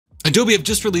Adobe have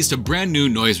just released a brand new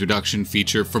noise reduction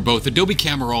feature for both Adobe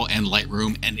Camera Raw and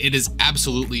Lightroom, and it is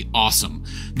absolutely awesome.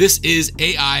 This is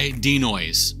AI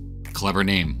DeNoise. Clever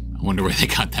name. I wonder where they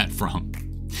got that from.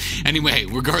 Anyway,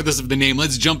 regardless of the name,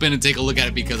 let's jump in and take a look at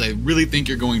it because I really think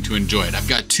you're going to enjoy it. I've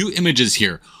got two images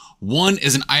here. One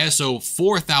is an ISO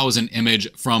 4000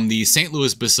 image from the St.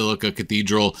 Louis Basilica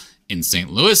Cathedral in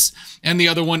St. Louis, and the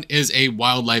other one is a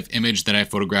wildlife image that I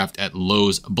photographed at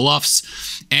Lowe's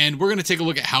Bluffs. And we're going to take a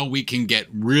look at how we can get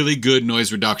really good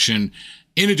noise reduction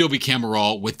in Adobe Camera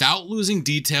Raw without losing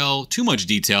detail, too much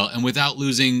detail, and without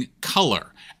losing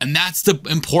color. And that's the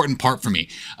important part for me.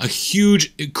 A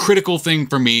huge critical thing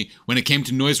for me when it came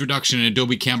to noise reduction in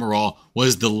Adobe Camera Raw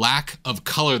was the lack of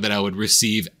color that I would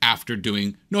receive after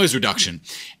doing noise reduction.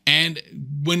 And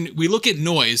when we look at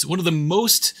noise, one of the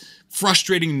most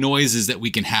frustrating noises that we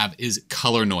can have is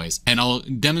color noise. And I'll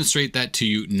demonstrate that to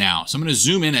you now. So I'm going to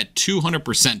zoom in at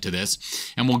 200% to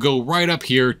this, and we'll go right up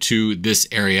here to this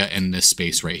area and this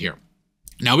space right here.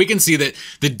 Now we can see that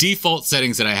the default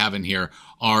settings that I have in here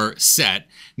are set.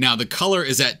 Now the color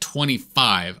is at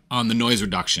 25 on the noise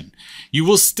reduction. You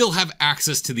will still have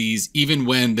access to these even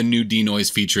when the new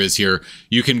denoise feature is here.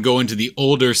 You can go into the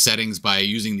older settings by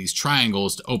using these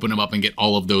triangles to open them up and get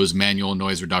all of those manual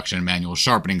noise reduction and manual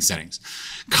sharpening settings.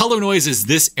 Color noise is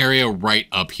this area right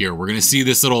up here. We're going to see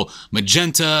this little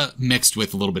magenta mixed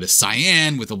with a little bit of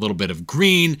cyan with a little bit of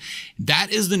green.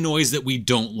 That is the noise that we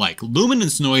don't like.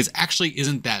 Luminance noise actually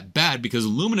isn't that bad because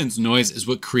luminance noise is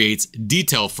what creates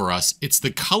detail for us. It's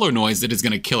the color noise that is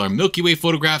going to kill our Milky Way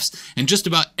photographs and just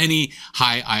about any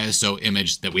high ISO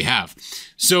image that we have.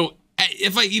 So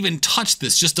if I even touch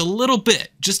this just a little bit,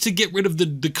 just to get rid of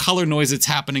the color noise that's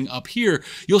happening up here,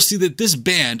 you'll see that this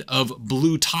band of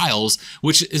blue tiles,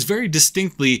 which is very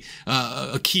distinctly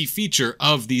a key feature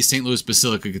of the St. Louis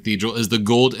Basilica Cathedral, is the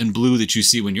gold and blue that you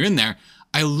see when you're in there.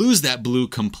 I lose that blue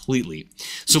completely.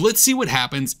 So let's see what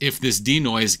happens if this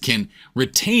denoise can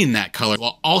retain that color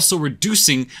while also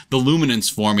reducing the luminance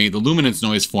for me, the luminance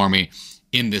noise for me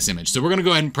in this image. So we're going to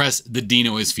go ahead and press the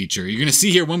denoise feature. You're going to see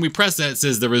here when we press that, it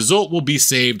says the result will be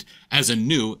saved as a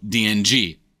new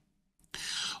DNG.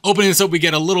 Opening this up, we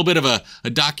get a little bit of a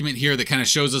document here that kind of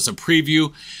shows us a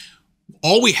preview.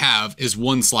 All we have is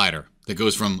one slider that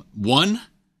goes from 1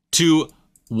 to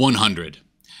 100.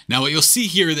 Now what you'll see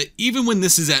here that even when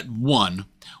this is at 1,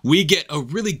 we get a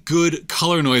really good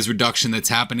color noise reduction that's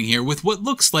happening here with what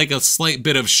looks like a slight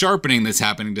bit of sharpening that's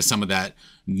happening to some of that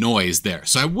noise there.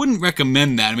 So I wouldn't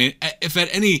recommend that. I mean, if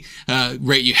at any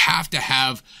rate you have to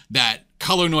have that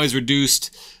color noise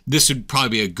reduced, this would probably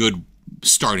be a good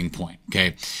starting point,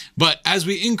 okay? But as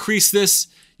we increase this,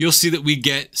 you'll see that we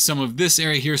get some of this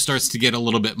area here starts to get a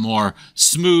little bit more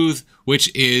smooth,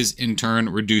 which is in turn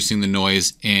reducing the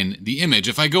noise in the image.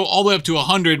 If I go all the way up to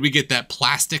 100, we get that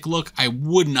plastic look. I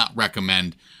would not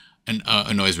recommend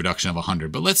a noise reduction of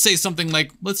 100, but let's say something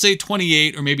like, let's say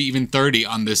 28 or maybe even 30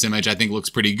 on this image, I think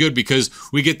looks pretty good because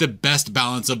we get the best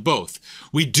balance of both.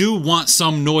 We do want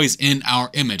some noise in our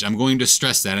image. I'm going to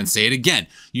stress that and say it again.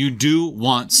 You do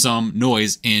want some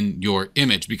noise in your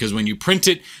image because when you print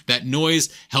it, that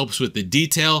noise helps with the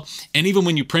detail. And even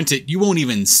when you print it, you won't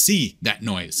even see that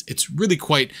noise. It's really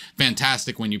quite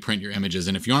fantastic when you print your images.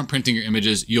 And if you aren't printing your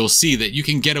images, you'll see that you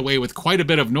can get away with quite a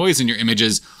bit of noise in your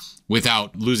images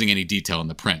without losing any detail in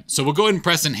the print. So we'll go ahead and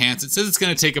press enhance. It says it's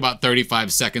going to take about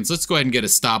 35 seconds. Let's go ahead and get a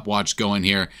stopwatch going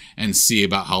here and see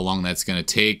about how long that's going to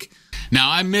take. Now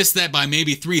I missed that by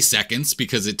maybe 3 seconds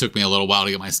because it took me a little while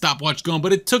to get my stopwatch going,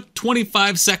 but it took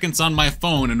 25 seconds on my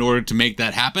phone in order to make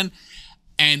that happen.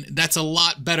 And that's a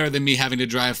lot better than me having to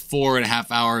drive 4.5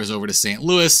 hours over to St.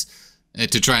 Louis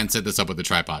to try and set this up with a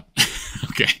tripod.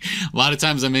 Okay, a lot of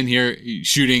times I'm in here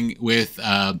shooting with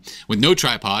no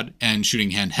tripod and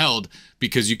shooting handheld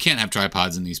because you can't have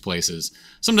tripods in these places.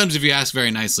 Sometimes if you ask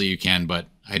very nicely you can, but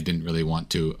I didn't really want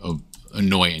to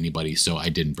annoy anybody, so I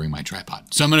didn't bring my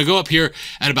tripod. So I'm going to go up here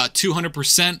at about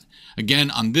 200%.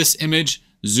 Again, on this image,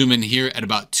 zoom in here at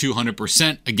about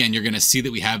 200%. Again, you're going to see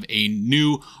that we have a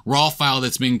new raw file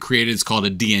that's being created. It's called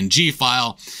a DNG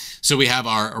file. So we have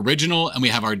our original and we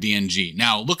have our DNG.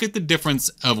 Now look at the difference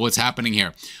of what's happening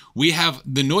here. We have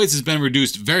the noise has been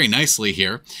reduced very nicely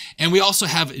here. And we also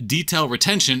have detail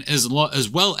retention as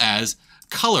well as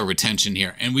color retention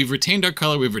here. And we've retained our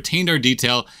color, we've retained our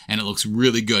detail, and it looks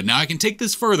really good. Now I can take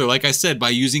this further, like I said, by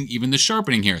using even the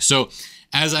sharpening here. So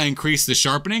as I increase the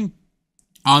sharpening,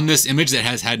 On this image that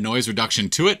has had noise reduction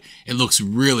to it, it looks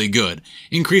really good.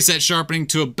 Increase that sharpening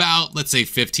to about, let's say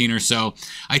 15 or so.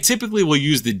 I typically will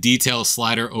use the detail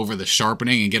slider over the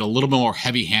sharpening and get a little bit more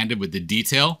heavy-handed with the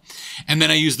detail. And then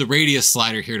I use the radius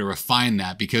slider here to refine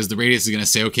that, because the radius is going to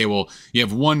say, okay, well, you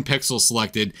have 1 pixel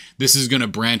selected. This is going to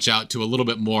branch out to a little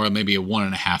bit more, maybe a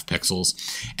 1.5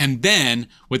 pixels. And then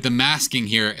with the masking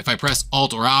here, if I press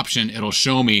Alt or Option, it'll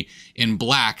show me in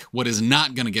black what is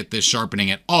not going to get this sharpening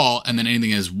at all, and then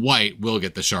anything is white will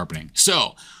get the sharpening.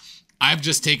 So I've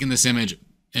just taken this image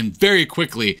and very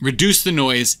quickly reduced the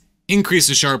noise, increased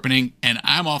the sharpening, and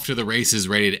I'm off to the races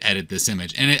ready to edit this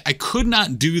image. And I could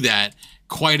not do that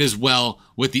quite as well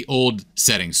with the old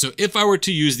settings. So if I were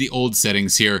to use the old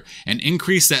settings here and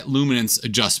increase that luminance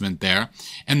adjustment there,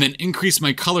 and then increase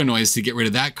my color noise to get rid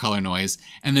of that color noise,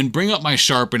 and then bring up my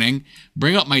sharpening,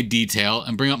 bring up my detail,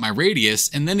 and bring up my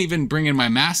radius, and then even bring in my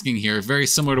masking here, very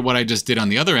similar to what I just did on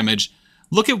the other image,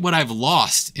 look at what I've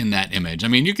lost in that image. I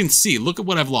mean, you can see, look at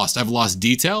what I've lost. I've lost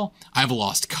detail, I've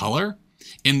lost color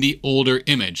in the older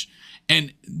image.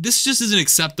 And this just isn't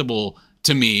acceptable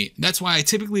to me. That's why I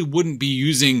typically wouldn't be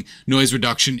using noise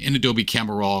reduction in Adobe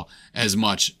Camera Raw as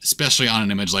much, especially on an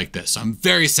image like this. So I'm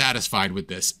very satisfied with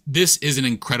this. This is an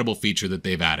incredible feature that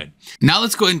they've added. Now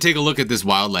let's go ahead and take a look at this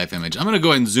wildlife image. I'm going to go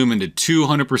ahead and zoom into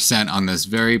 200% on this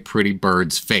very pretty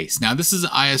bird's face. Now this is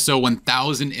an ISO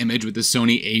 1000 image with the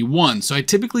Sony A1, so I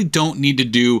typically don't need to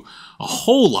do a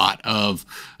whole lot of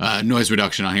noise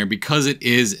reduction on here because it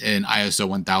is an ISO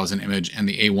 1000 image and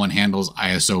the A1 handles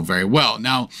ISO very well.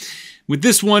 Now, with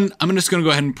this one, I'm just going to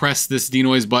go ahead and press this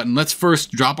denoise button. Let's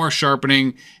first drop our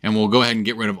sharpening, and we'll go ahead and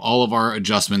get rid of all of our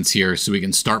adjustments here so we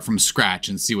can start from scratch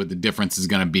and see what the difference is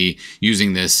going to be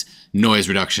using this noise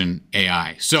reduction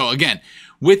AI. So again,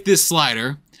 with this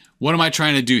slider, what am I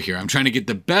trying to do here? I'm trying to get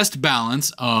the best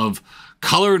balance of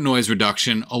color noise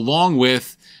reduction along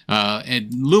with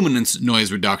and luminance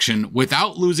noise reduction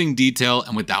without losing detail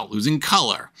and without losing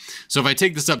color. So if I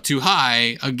take this up too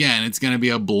high, again, it's going to be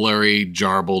a blurry,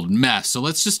 jarbled mess. So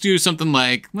let's just do something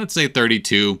like, let's say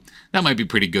 32. That might be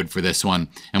pretty good for this one.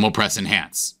 And we'll press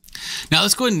enhance. Now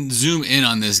let's go ahead and zoom in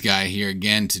on this guy here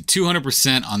again to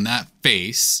 200% on that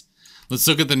face. Let's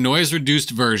look at the noise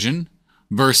reduced version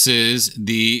versus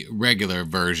the regular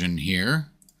version here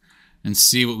and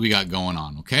see what we got going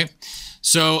on, okay?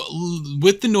 So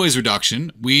with the noise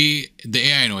reduction, the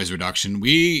AI noise reduction,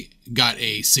 we got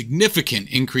a significant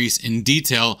increase in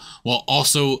detail while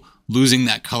also losing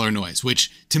that color noise,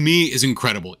 which to me is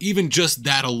incredible. Even just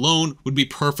that alone would be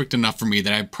perfect enough for me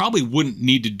that I probably wouldn't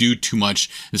need to do too much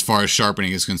as far as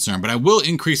sharpening is concerned, but I will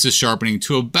increase the sharpening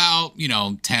to about,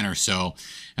 10 or so.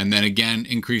 And then again,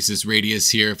 increase this radius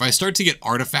here. If I start to get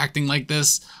artifacting like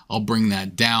this, I'll bring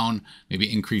that down,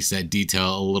 maybe increase that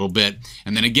detail a little bit.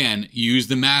 And then again, use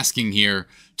the masking here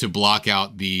to block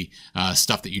out the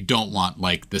stuff that you don't want,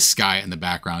 like the sky in the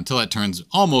background, until it turns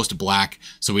almost black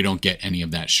so we don't get any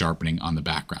of that sharpening on the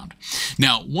background.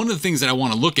 Now, one of the things that I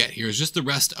want to look at here is just the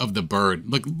rest of the bird.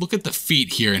 Look at the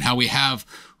feet here and how we have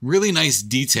really nice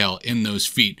detail in those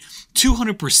feet.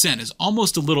 200% is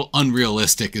almost a little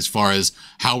unrealistic as far as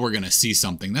how we're going to see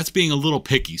something. That's being a little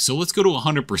picky. So let's go to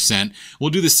 100%. We'll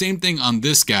do the same thing on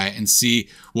this guy and see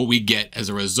what we get as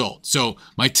a result. So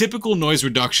my typical noise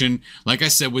reduction, like I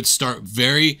said, would start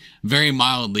very, very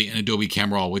mildly in Adobe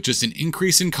Camera Raw with just an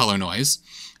increase in color noise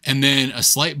and then a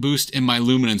slight boost in my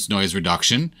luminance noise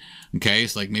reduction. Okay,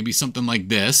 it's like maybe something like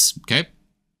this. Okay.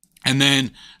 And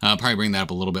then probably bring that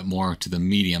up a little bit more to the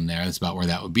medium there. That's about where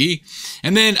that would be.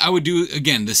 And then I would do,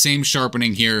 again, the same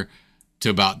sharpening here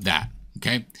to about that,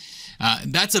 okay?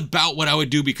 That's about what I would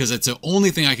do because it's the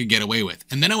only thing I could get away with.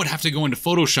 And then I would have to go into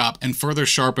Photoshop and further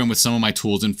sharpen with some of my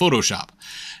tools in Photoshop.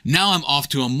 Now I'm off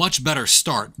to a much better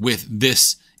start with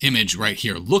this image right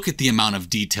here. Look at the amount of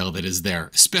detail that is there,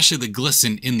 especially the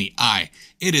glisten in the eye.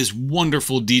 It is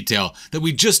wonderful detail that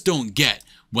we just don't get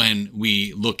when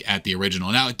we look at the original.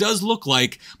 Now, it does look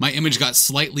like my image got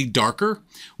slightly darker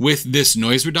with this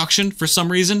noise reduction for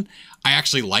some reason. I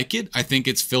actually like it. I think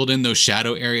it's filled in those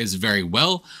shadow areas very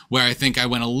well, where I think I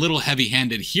went a little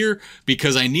heavy-handed here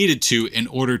because I needed to in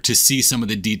order to see some of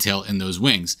the detail in those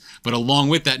wings. But along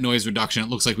with that noise reduction, it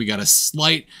looks like we got a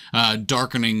slight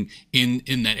darkening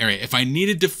in that area. If I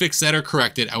needed to fix that or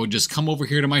correct it, I would just come over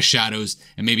here to my shadows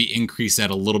and maybe increase that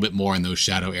a little bit more in those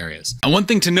shadow areas. And one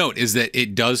thing to note is that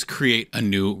it does create a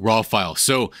new RAW file.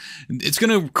 So it's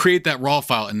going to create that RAW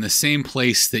file in the same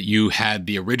place that you had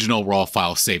the original RAW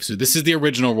file saved. So this this is the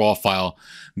original RAW file.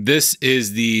 This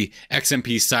is the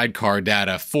XMP sidecar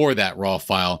data for that RAW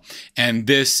file. And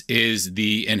this is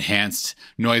the enhanced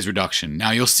noise reduction.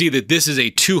 Now you'll see that this is a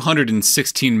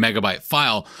 216 megabyte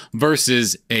file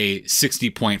versus a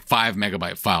 60.5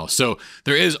 megabyte file. So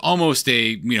there is almost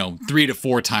a, 3 to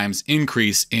 4 times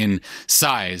increase in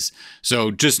size.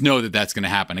 So just know that that's going to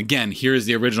happen. Again, here's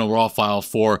the original RAW file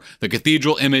for the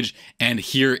cathedral image, and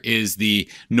here is the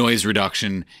noise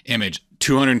reduction image.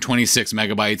 226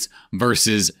 megabytes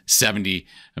versus 70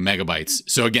 megabytes.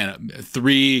 So again,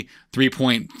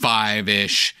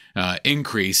 3.5-ish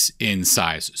increase in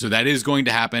size. So that is going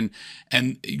to happen.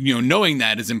 And knowing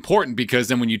that is important, because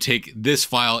then when you take this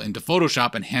file into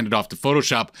Photoshop and hand it off to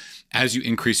Photoshop, as you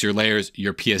increase your layers,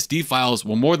 your PSD files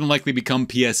will more than likely become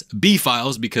PSB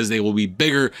files because they will be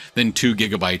bigger than 2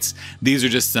 gigabytes. These are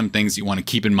just some things you want to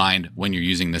keep in mind when you're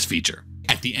using this feature.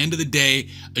 At the end of the day,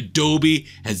 Adobe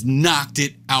has knocked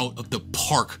it out of the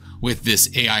park with this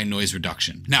AI noise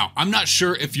reduction. Now, I'm not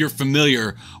sure if you're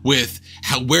familiar with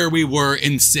where we were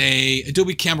in, say,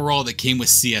 Adobe Camera Raw that came with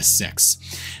CS6.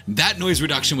 That noise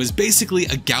reduction was basically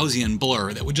a Gaussian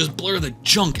blur that would just blur the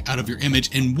junk out of your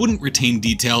image and wouldn't retain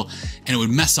detail, and it would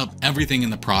mess up everything in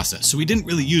the process. So we didn't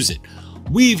really use it.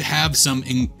 We have some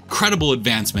incredible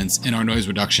advancements in our noise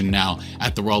reduction now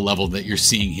at the RAW level that you're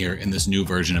seeing here in this new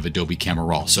version of Adobe Camera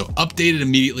Raw. So update it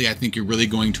immediately. I think you're really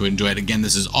going to enjoy it. Again,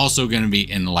 this is also going to be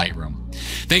in Lightroom.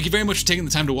 Thank you very much for taking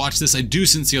the time to watch this. I do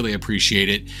sincerely appreciate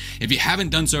it. If you haven't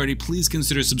done so already, please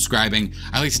consider subscribing.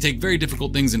 I like to take very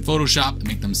difficult things in Photoshop and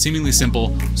make them seemingly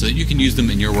simple so that you can use them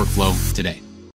in your workflow today.